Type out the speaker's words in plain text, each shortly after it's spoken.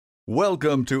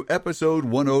Welcome to episode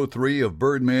 103 of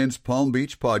Birdman's Palm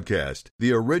Beach Podcast,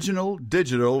 the original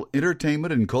digital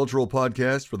entertainment and cultural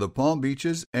podcast for the Palm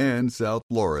Beaches and South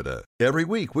Florida. Every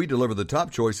week, we deliver the top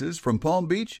choices from Palm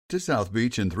Beach to South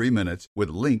Beach in 3 minutes with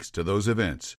links to those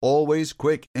events. Always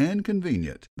quick and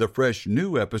convenient. The fresh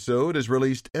new episode is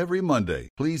released every Monday.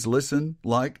 Please listen,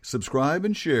 like, subscribe,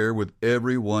 and share with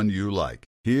everyone you like.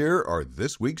 Here are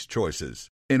this week's choices.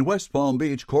 In West Palm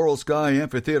Beach, Coral Sky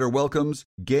Amphitheater welcomes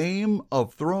Game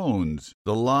of Thrones,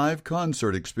 the live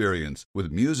concert experience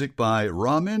with music by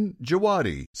Ramin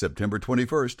Djawadi, September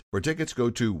 21st. For tickets, go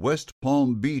to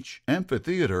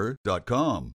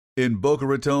westpalmbeachamphitheater.com. In Boca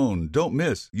Raton, don't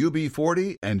miss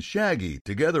UB40 and Shaggy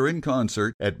together in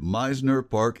concert at Meisner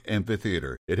Park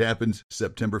Amphitheater. It happens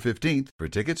September 15th. For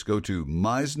tickets, go to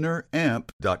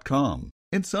meisneramp.com.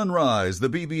 In Sunrise, the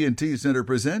BB&T Center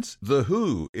presents The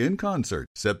Who in concert,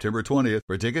 September 20th.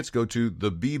 For tickets, go to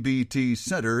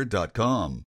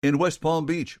thebbtcenter.com. In West Palm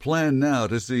Beach, plan now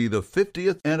to see the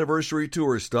 50th anniversary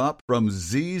tour stop from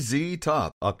ZZ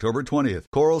Top, October 20th,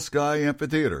 Coral Sky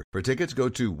Amphitheater. For tickets, go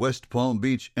to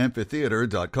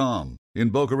westpalmbeachamphitheater.com. In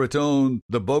Boca Raton,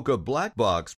 the Boca Black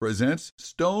Box presents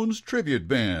Stones Tribute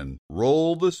Band,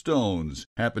 Roll the Stones.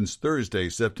 Happens Thursday,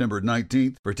 September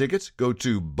 19th. For tickets, go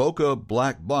to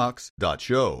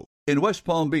bocablackbox.show. In West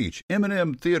Palm Beach,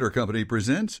 M&M Theater Company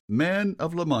presents Man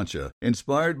of La Mancha,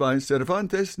 inspired by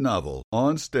Cervantes' novel,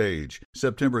 on stage,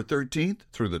 September 13th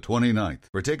through the 29th.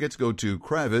 For tickets, go to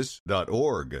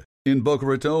kravis.org. In Boca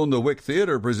Raton, the Wick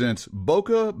Theater presents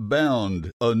Boca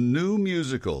Bound, a new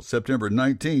musical. September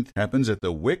 19th happens at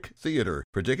the Wick Theater.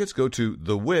 For tickets, go to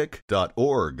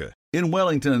thewick.org. In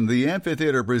Wellington, the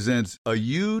Amphitheater presents a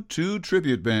U2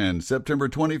 tribute band, September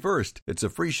 21st. It's a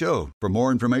free show. For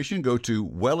more information, go to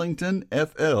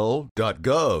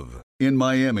wellingtonfl.gov. In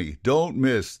Miami, don't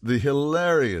miss the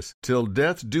hilarious Till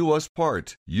Death Do Us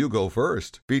Part, You Go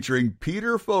First, featuring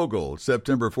Peter Fogel,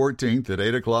 September 14th at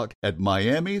 8 o'clock at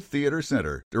Miami Theater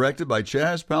Center, directed by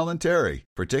Chaz Palminteri.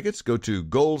 For tickets, go to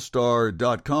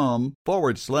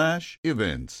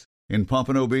goldstar.com/events. In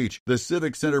Pompano Beach, the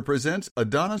Civic Center presents a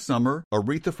Donna Summer,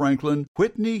 Aretha Franklin,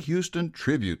 Whitney Houston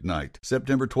Tribute Night,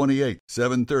 September 28th,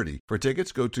 7:30. For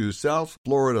tickets, go to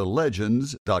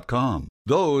southfloridalegends.com.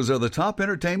 Those are the top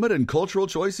entertainment and cultural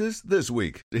choices this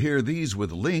week. To hear these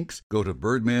with links, go to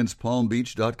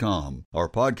birdmanspalmbeach.com. Our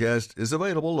podcast is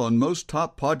available on most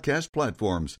top podcast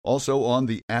platforms, also on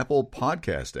the Apple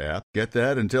Podcast app. Get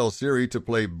that and tell Siri to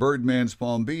play Birdman's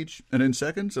Palm Beach, and in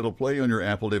seconds it'll play on your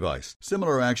Apple device.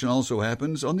 Similar action also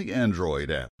happens on the Android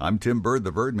app. I'm Tim Bird,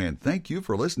 the Birdman. Thank you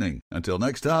for listening. Until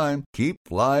next time, keep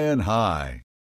flying high.